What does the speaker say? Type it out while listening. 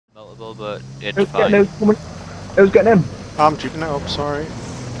portable, but it's Who's fine. Who's getting in? I'm jeeping it up, sorry.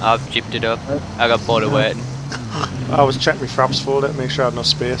 I've jeeped it up. I got bored of waiting. I was checking my fraps folder to make sure I had no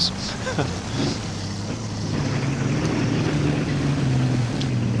space.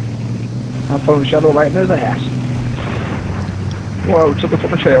 I'm following Shadow right near the house. Whoa, took a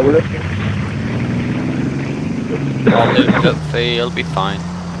fucking trail with it. I'll loot it up for you, you'll be fine.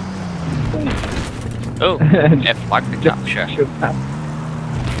 Oh, F.O.G the capture.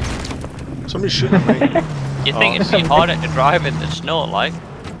 Somebody's shooting at me. You think it'd be harder to drive in the snow, like?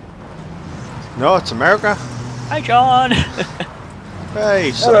 No, it's America. Hi, John!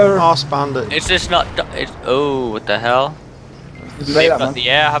 Hey, some Hello. arse bandit. Is this not... It's, oh, what the hell? They've got the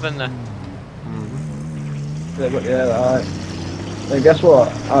air, haven't they? Yeah, alright. Then guess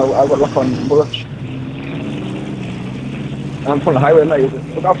what? I got luck on bullets. I'm from the highway, mate.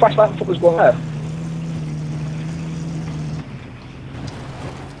 Look how fast that fucker's going there.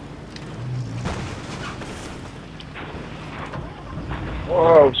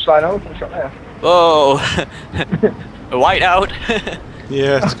 Whoa, slide out, shot there. Whoa! White out!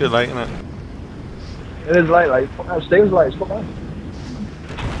 Yeah, it's good light, isn't it? It is light, like, fuck that Steve's light, fuck that.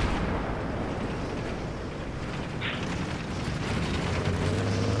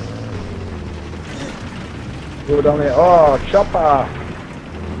 Go down here. Oh, chopper!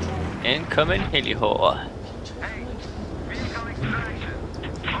 Incoming heli-ho.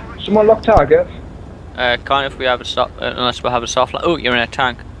 Someone lock target. Can't if we have a soft... unless we have a soft... Oh, you're in a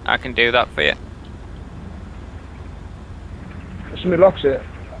tank. I can do that for you. If somebody locks it,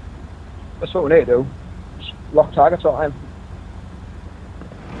 that's what we need to do. Just lock targets all the time.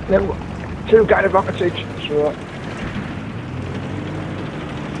 Then 2 guided rockets each. So,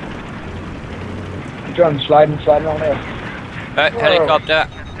 John, sliding on here. Right, helicopter.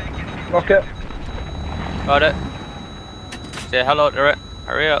 Lock it. Got it. Say hello to it.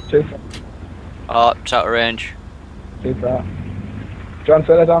 Hurry up. 2 Oh, it's out of range. Too far. John,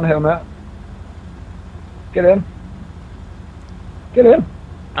 further down the hill, mate. Get in. Get in.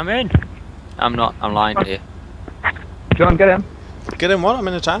 I'm in. I'm not. I'm lying to you. John, get in. Get in what? I'm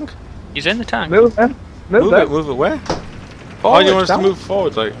in a tank. He's in the tank. Move, man. Move it where? Oh, you want us to move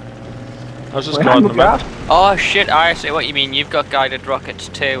forward, like? I was just guarding the map. Oh shit, I see what you mean. You've got guided rockets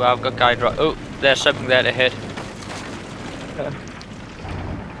too. I've got guided rockets. Oh, there's something there to hit. Yeah.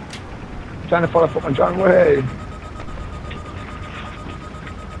 Trying to follow fucking John way.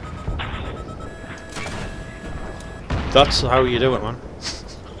 That's how you do it, man.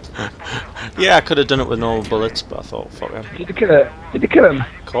 Yeah, I could have done it with no bullets, but I thought, fuck him. Did you kill it? Did you kill him?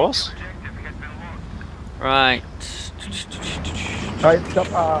 Of course. Right. Right,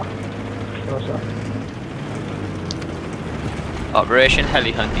 stop. Operation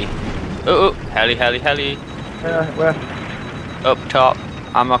Heli Hunty. Oh, heli. Where? Up top.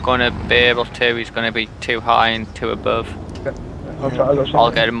 I'm not going to be able to. He's going to be too high and too above. I'll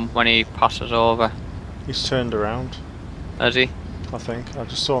get him when he passes over. He's turned around. Has he? I think. I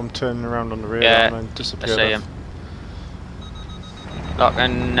just saw him turning around on the radar Yeah, and then I disappeared. see him.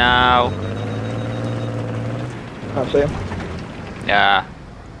 Locking now. Can't see him. Yeah.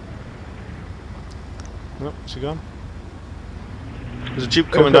 Nope, is he gone? There's a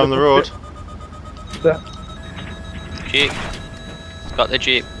jeep coming down the road. There. Jeep. Got the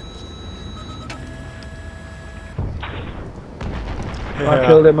jeep. I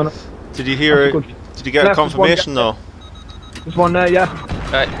killed him. Did you hear it? Did you get a confirmation though? There's one there, yeah.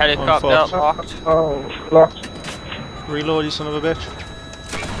 Right, helicopter locked. Oh, locked. Reload, you son of a bitch.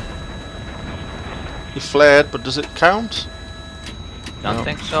 He flared, but does it count? Don't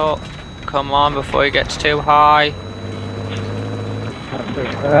think so. Come on before he gets too high.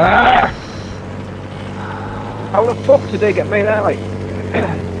 Ah! How the fuck did they get me there, like?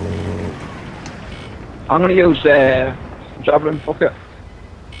 I'm gonna use javelin, fuck it.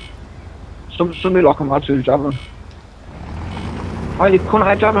 Somebody lock him out to the javelin. Oh, you couldn't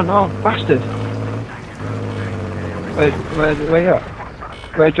have javelin, no, bastard. Where you at?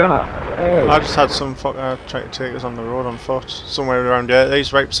 Where John at? Hey. I just had some fucker try to take us on the road on foot. Somewhere around there.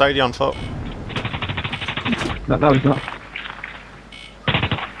 He's right beside you on foot. No, he's not.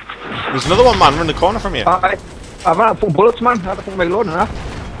 There's another one, man, around the corner from you. I've run out of bullets, man. I had to put my load in that.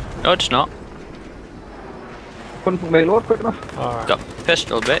 No, it's not. Couldn't put my load quick enough. Alright. Got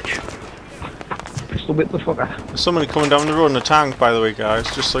pistol, bitch. Still bit the fucker. There's somebody coming down the road in a tank, by the way, guys,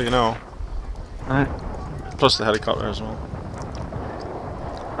 just so you know. Alright. Plus the helicopter as well.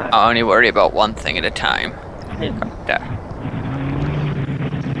 I only worry about one thing at a time. Helicopter.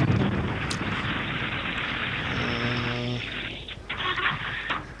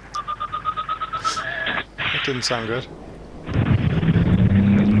 That didn't sound good.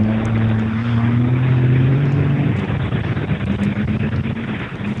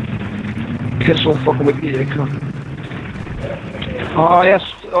 pistol fucking with you, come on. Oh yes,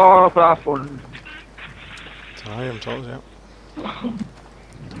 oh for that fun. I am told, yeah.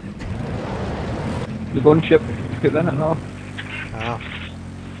 The gunship, get in it now. Ah.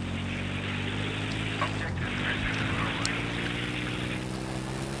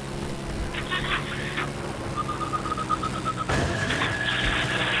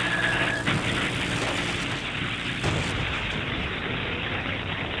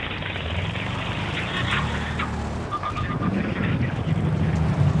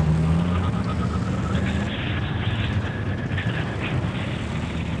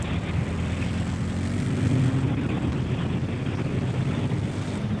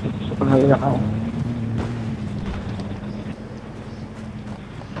 How you got now?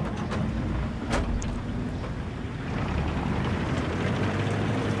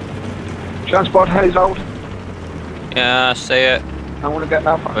 Transport heads out. Yeah, I see it. I want to get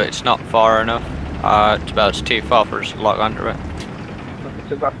that. But it's not far enough. It's too far for us to lock onto it.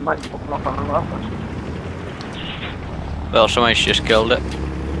 It's about to make fucking lock on the rifle. Well, someone's just killed it.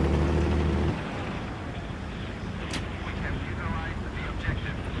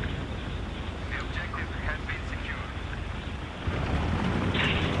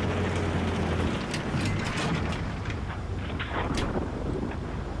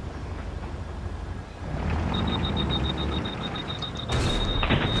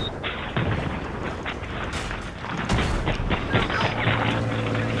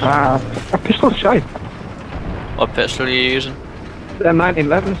 A pistol shite. What pistol are you using? The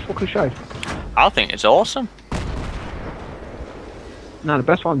M1911 is fucking shite. I think it's awesome. No, the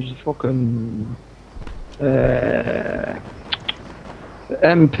best one is the fucking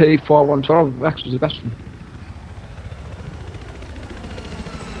MP412. Actually, the best one.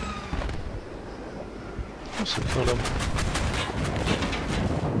 What's the problem?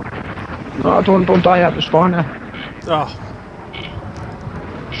 No, don't die at the spawn now. Oh.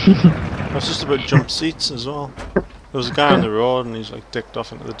 I was just about jump seats as well. There was a guy on the road and he's like dicked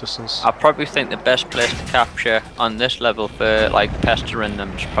off into the distance. I probably think the best place to capture on this level for like pestering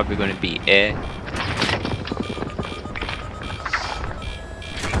them is probably going to be A.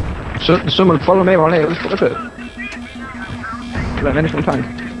 So someone follow me on here. Let's put it. Let me finish my tank.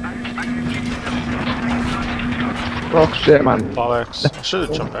 Fuck's sake, man. Bollocks. I should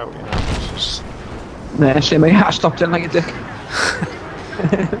have jumped out, you know. It's just... Nah, see me. I stopped in like a dick.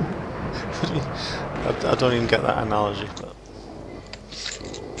 I don't even get that analogy. But...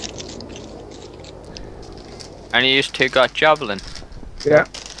 And you used to got javelin. Yeah.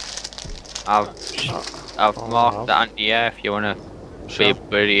 I've marked that on the air if you want to be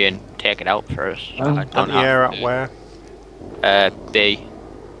buddy and take it out first. On the air at where? B.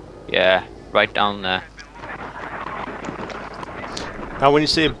 Yeah, right down there. Now when you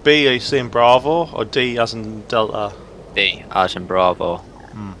say B, are you saying Bravo or D as in Delta? B as in Bravo.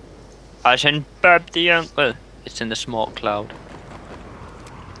 As in Bob the Uncle. It's in the smoke cloud.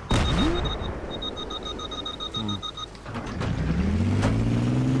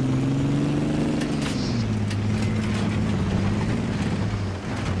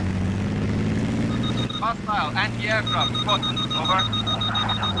 Hostile anti-aircraft spotted. Over.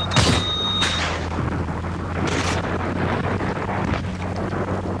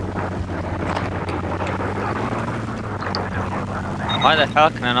 Why the hell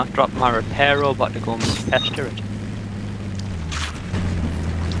can I not drop my repair robot to go and pester it?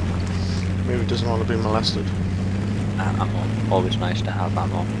 Maybe it doesn't want to be molested. Ammo. Always nice to have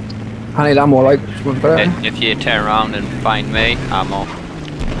ammo. I need ammo, like, If you turn around and find me, ammo.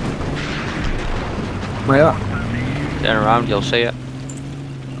 Where? Turn around, you'll see it.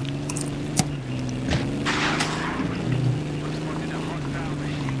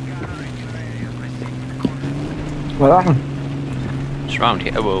 Where that one? It's around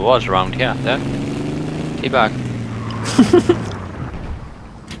here. Well, it was around here. There. Teabag.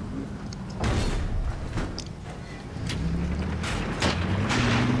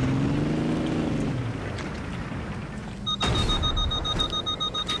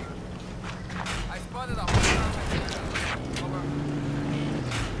 I spotted a over.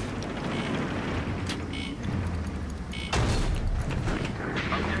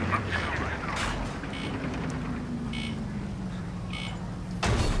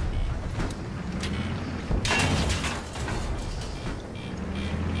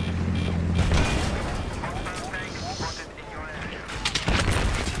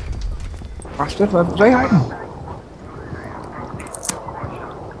 Bastard, where was I hiding?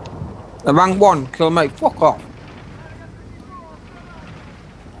 The rank one, kill me, fuck off.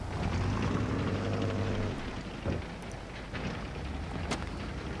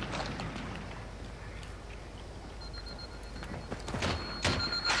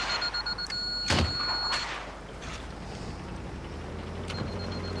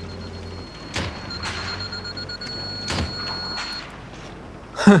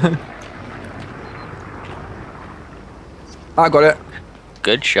 I got it.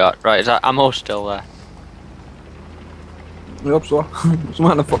 Good shot. Right, is that ammo still there? I hope so.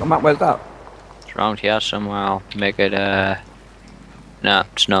 Somewhere on the fucking map, where's that? It's around here somewhere. I'll make it, no,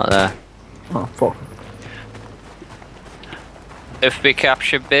 it's not there. Oh, fuck. If we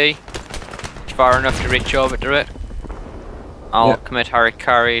capture B, it's far enough to reach over to it. I'll commit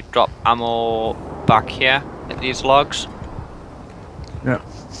Harikari, drop ammo back here at these logs. Yeah.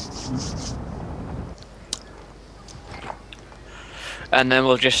 And then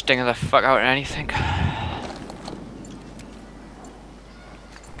we'll just sting the fuck out of anything.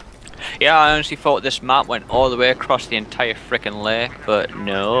 Yeah, I honestly thought this map went all the way across the entire frickin' lake, but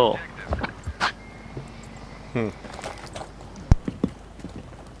no.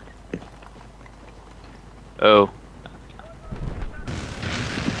 Oh.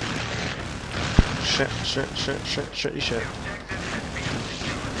 Shit.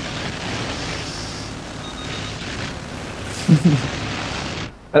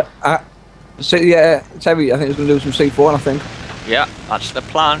 So yeah, it's heavy. I think it's gonna do some C4, I think. Yeah, that's the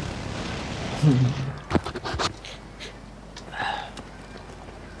plan.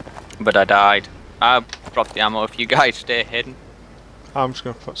 But I died. I dropped the ammo if you guys stay hidden. I'm just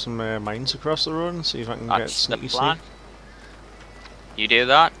gonna put some mines across the road and see if I can get That's the sneaky plan. sneak. You do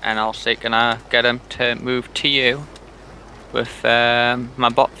that, and I'll see can I get them to move to you with my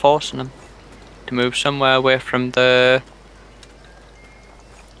bot forcing them to move somewhere away from the.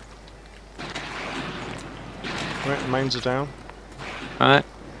 Right, mines are down. Right.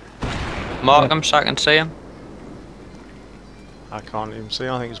 Mark them so I can see them. I can't even see.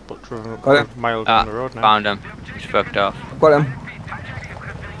 I think it's but driven up Got a it. mile down the road now. Found him. He's fucked off. Got him.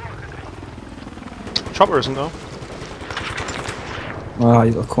 Chopper isn't though. Ah,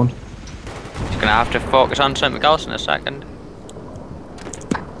 you little cunt. He's gonna have to focus on something else in a second.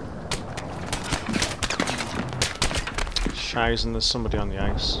 Shies, and there's somebody on the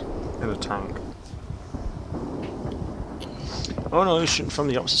ice in a tank. Oh no, he's shooting from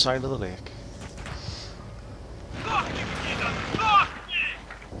the opposite side of the lake.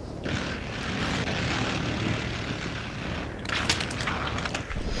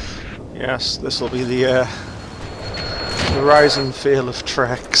 Yes, this will be the rise and fall of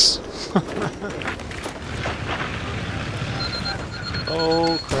treks.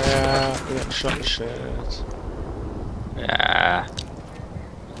 Oh crap, we got shot in the shit. Yeah.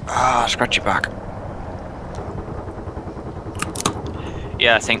 Ah, scratch your back.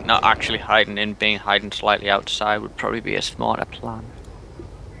 Yeah, I think not actually hiding in, being hiding slightly outside would probably be a smarter plan.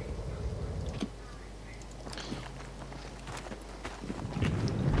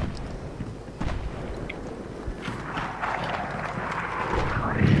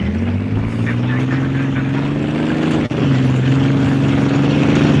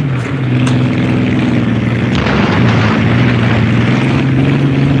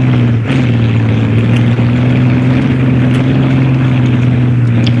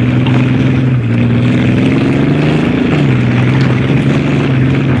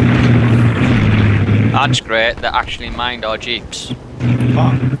 That's great, they actually mined our jeeps.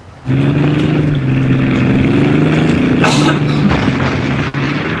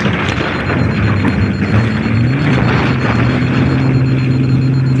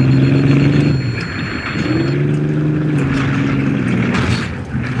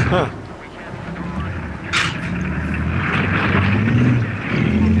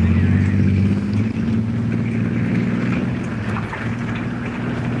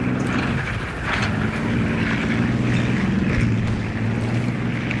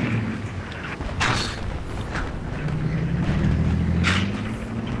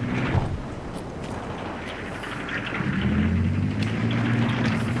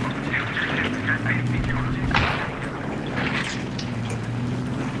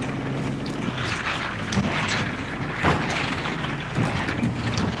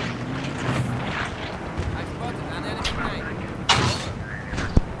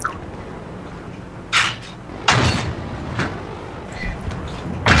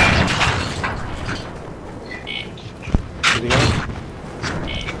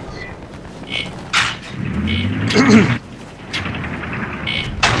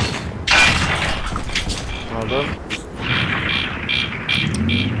 Well done.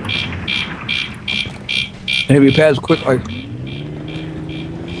 Any repairs quick, like.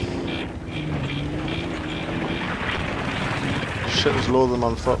 Shit, there's loads of them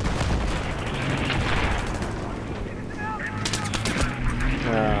on foot.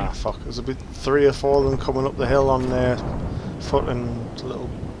 Ah, fuck. There's a bit 3 or 4 of them coming up the hill on their foot and little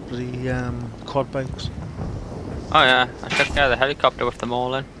bloody quad bikes. Oh yeah, I took care of the helicopter with them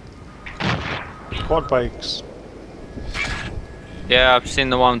all in. Quad bikes. Yeah, I've seen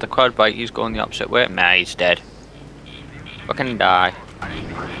the one with the quad bike. He's going the opposite way. Nah, he's dead. Fucking die.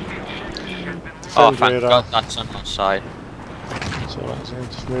 Oh, Defend thank radar. God that's on our side. So that's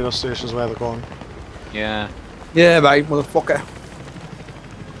it. Radar station's where they're going. Yeah. Yeah, mate, motherfucker.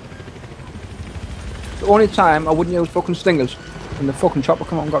 The only time I wouldn't use fucking stingers, and the fucking chopper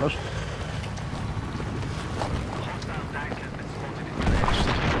come on and got us.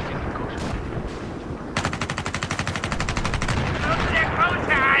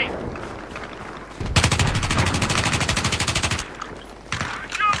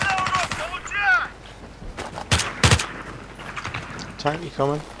 Tanky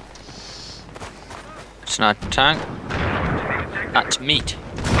coming. It's not a tank. That's meat.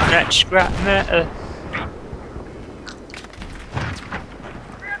 That's scrap metal.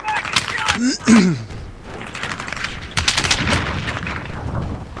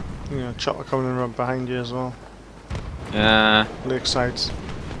 Yeah, chopper coming in right behind you as well. Yeah. Lakesides.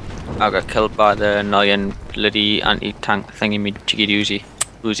 I got killed by the annoying bloody anti-tank thingy me jiggy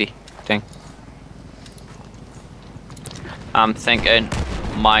Uzi thing. I'm thinking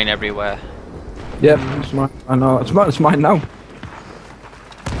mine everywhere. Yep, it's mine. I know, it's mine now.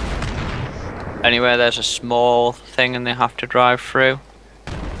 Anywhere there's a small thing and they have to drive through.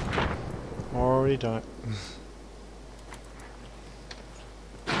 Already done it.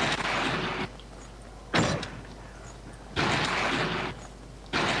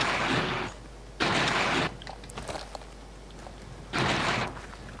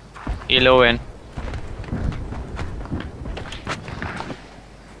 Elo in.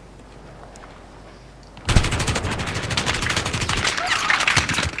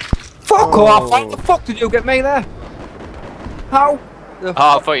 Fuck off! How the fuck did you get me there? How? The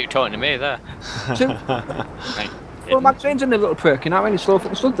Oh, I thought you were talking to me there. two? Right. Well, Maxine's in the little prick, you know, when he slow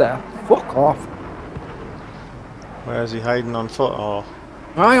fucking stood there. Fuck off. Where is he hiding on foot or?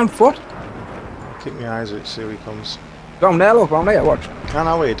 Aye, on foot. Keep my eyes out, see where he comes. Down there, look, down there, watch. I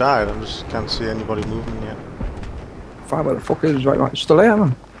know where he died, I just can't see anybody moving yet. Find where the fuck is right, it's still there,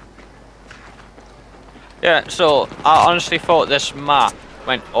 man. Yeah, so I honestly thought this map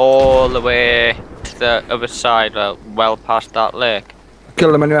went all the way to the other side, well past that lake.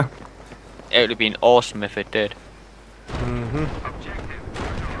 Kill them anyway. It would have been awesome if it did.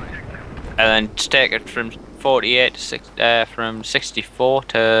 And then take it from 48 to from 64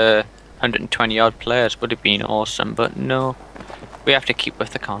 to 120 odd players would have been awesome, but no, we have to keep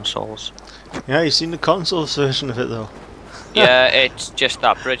with the consoles. Yeah, you've seen the console version of it though. Yeah, it's just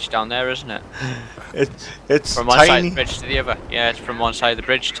that bridge down there, isn't it? It's from one side of tiny. the bridge to the other. Yeah, it's from one side of the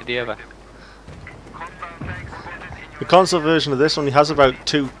bridge to the other. The console version of this only has about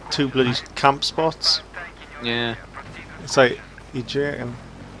two bloody camp spots. Yeah. It's like you're jerking.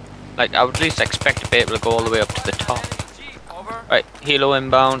 Like, I would at least expect to be able to go all the way up to the top. Right, helo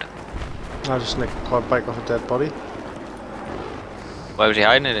inbound. I just nicked a quad bike off a dead body. Why was he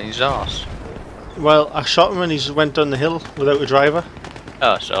hiding it in his arse? Well, I shot him and he just went down the hill without a driver.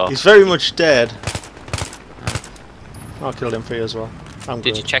 Oh, so. He's very much dead. I killed him for you as well. I'm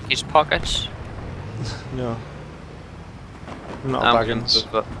Did good. you check his pockets? No. I'm not I'm a Baggins.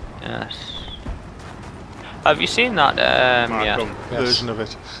 good, but yes. Have you seen that? Yeah. Version of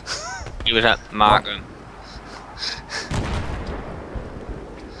it. He was at Markham.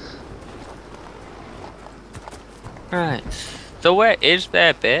 Right. So where is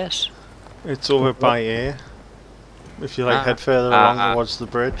their base? It's over by here. If you like head further along towards the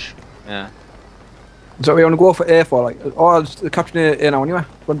bridge. Yeah. So we want to go for A for like, oh, it's the captain A now anyway.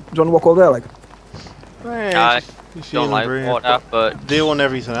 Do you want to walk over there like? I don't like water, but they own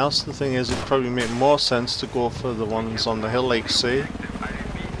everything else. The thing is, it'd probably make more sense to go for the ones on the hill, like C.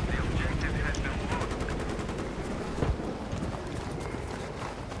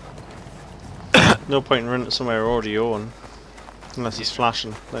 No point in running to somewhere you already own, unless it's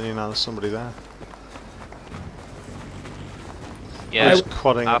flashing. Then you know there's somebody there. yeah, Just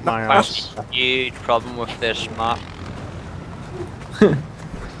quadding at my house. that's a huge problem with this map.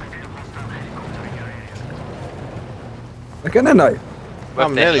 Again, now.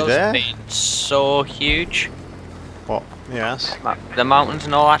 I'm nearly there. Been so huge. What? Yes. The mountains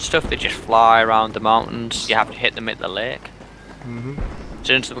and all that stuff, they just fly around the mountains. You have to hit them at the lake.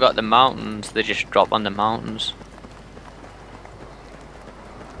 Since they've got the mountains, they just drop on the mountains.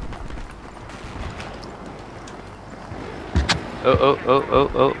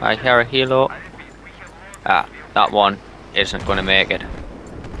 Oh, I hear a helo. Ah, that one isn't going to make it.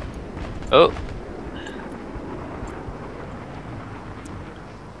 Oh.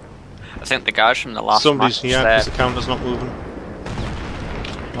 I think the guys from the last Somebody's match here there. because the counter's not moving.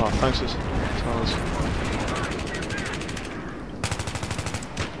 Oh, thanks. Thomas.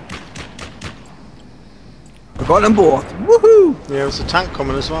 I got them both. Woohoo! Yeah, there's a tank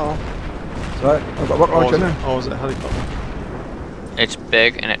coming as well. Right, I've got a rocket launcher now. Or was it a helicopter? It's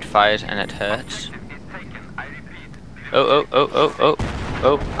big and it fires and it hurts.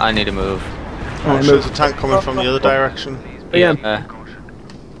 Oh, I need to move. Oh, there's a tank coming from the other direction. Yeah.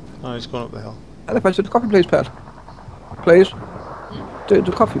 Oh, he's going up the hill. Elephant, do the coffee, please, pal. Please. Do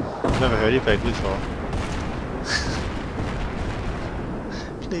the coffee. I've never heard you beg before.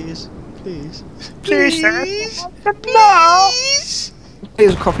 Please. Please. Please, please.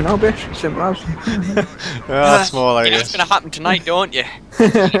 Here's a coffee now, bitch. Simple as. That's more like You know it. what's gonna happen tonight, don't you?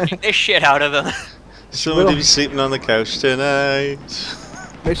 Get this shit out of them. Somebody be sleeping on the couch tonight.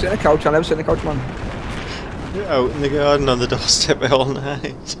 Me sit on the couch, I'll never sit on the couch, man. You're out in the garden on the doorstep all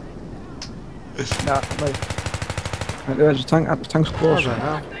night. Nah, mate. Right, there's a tank, the tank's close. What the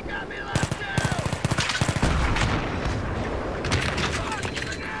hell?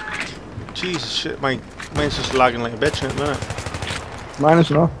 Jesus shit, mine's just lagging like a bitch in a minute. Mine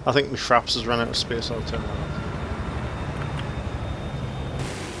is not. I think my fraps has run out of space, I'll turn that off.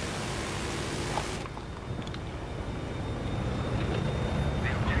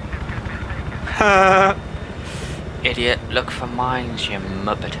 Idiot, look for mines, you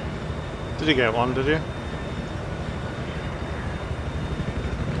muppet. Did you get one, did you?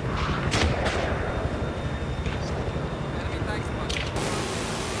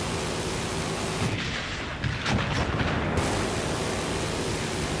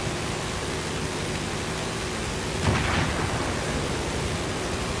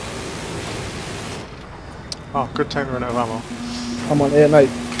 Oh, good time to run out of ammo. I'm on here, mate.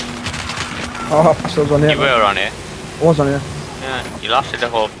 Oh, I was on here. You were on here. I was on here. Yeah, you lasted the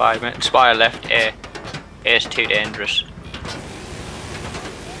whole 5 minutes. That's why I left A. A's too dangerous.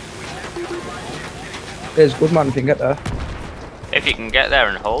 It's good, man, if you can get there. If you can get there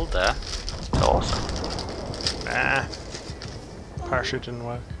and hold there, it's awesome. Nah. Parachute didn't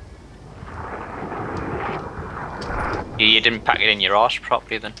work. You didn't pack it in your arse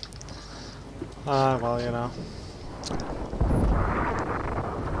properly then. Ah, well, you know.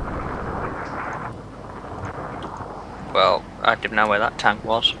 Well, I didn't know where that tank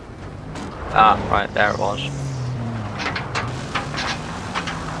was. Ah, right, there it was.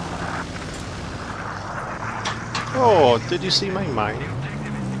 Oh, did you see my mine?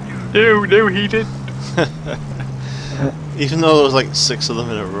 No, he didn't. Even though there was like 6 of them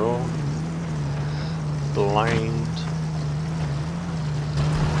in a row. Blind.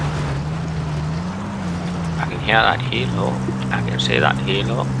 I can hear that helo. I can see that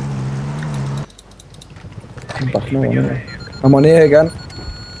helo. I'm back now on here. I'm on here again.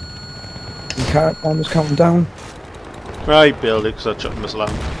 I'm just counting down. Right, build it because I chucked the missile out.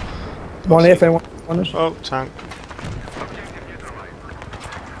 I'm on here if anyone wants. Oh, tank.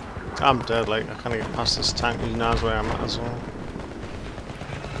 I'm dead, like, I can't get past this tank. He knows where I'm at as well.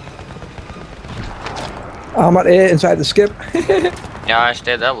 I'm at here inside the skip. Yeah, I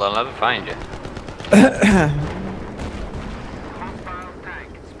stayed there, they'll never find you. Hostile tank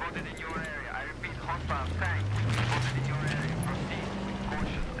spotted in your area. I repeat, hostile tank spotted in your area. Proceed.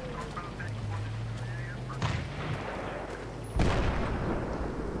 Caution. Hostile tank spotted in your area.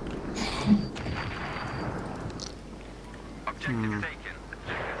 Proceed. Objective taken.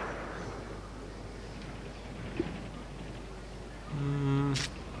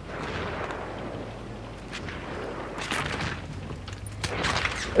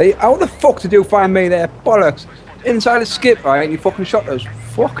 Hey, how the fuck did you find me there? Bollocks. Inside the skip, right? And you fucking shot us.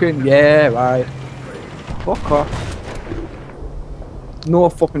 Fucking yeah, right. Fuck off. No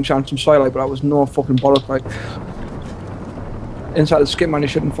fucking chance. I'm sorry, like, but that was no fucking bollocks, like. Inside the skip, man, you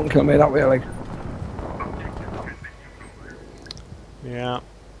shouldn't fucking kill me that way, like. Yeah.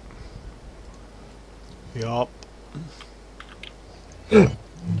 Yup.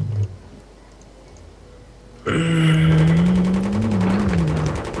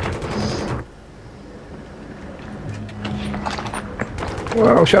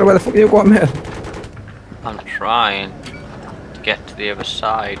 Well, Shadow, where the fuck are you going, man? I'm trying to get to the other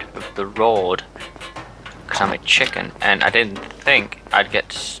side of the road because I'm a chicken and I didn't think I'd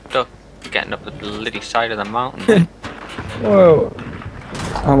get stuck getting up the bloody side of the mountain. Whoa.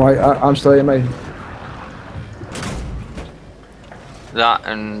 I'm still here, mate. That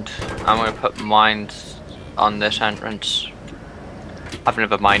and I'm going to put mines on this entrance. I've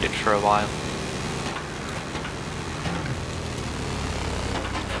never minded for a while.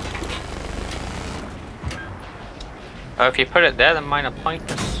 Oh, if you put it there, then mine are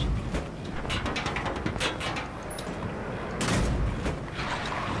pointless.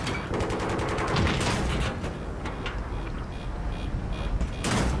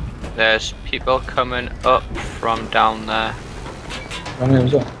 there's people coming up from down there.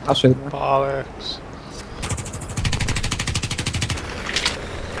 I'll see them. Bollocks.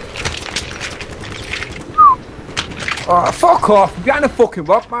 Oh, fuck off! Behind the fucking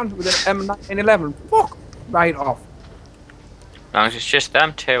rock, man, with an M1911. Fuck right off. As long as it's just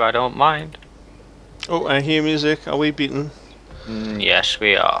them two, I don't mind. Oh, I hear music. Are we beaten? Yes,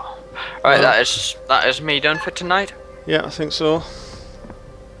 we are. Right, that is me done for tonight. Yeah, I think so.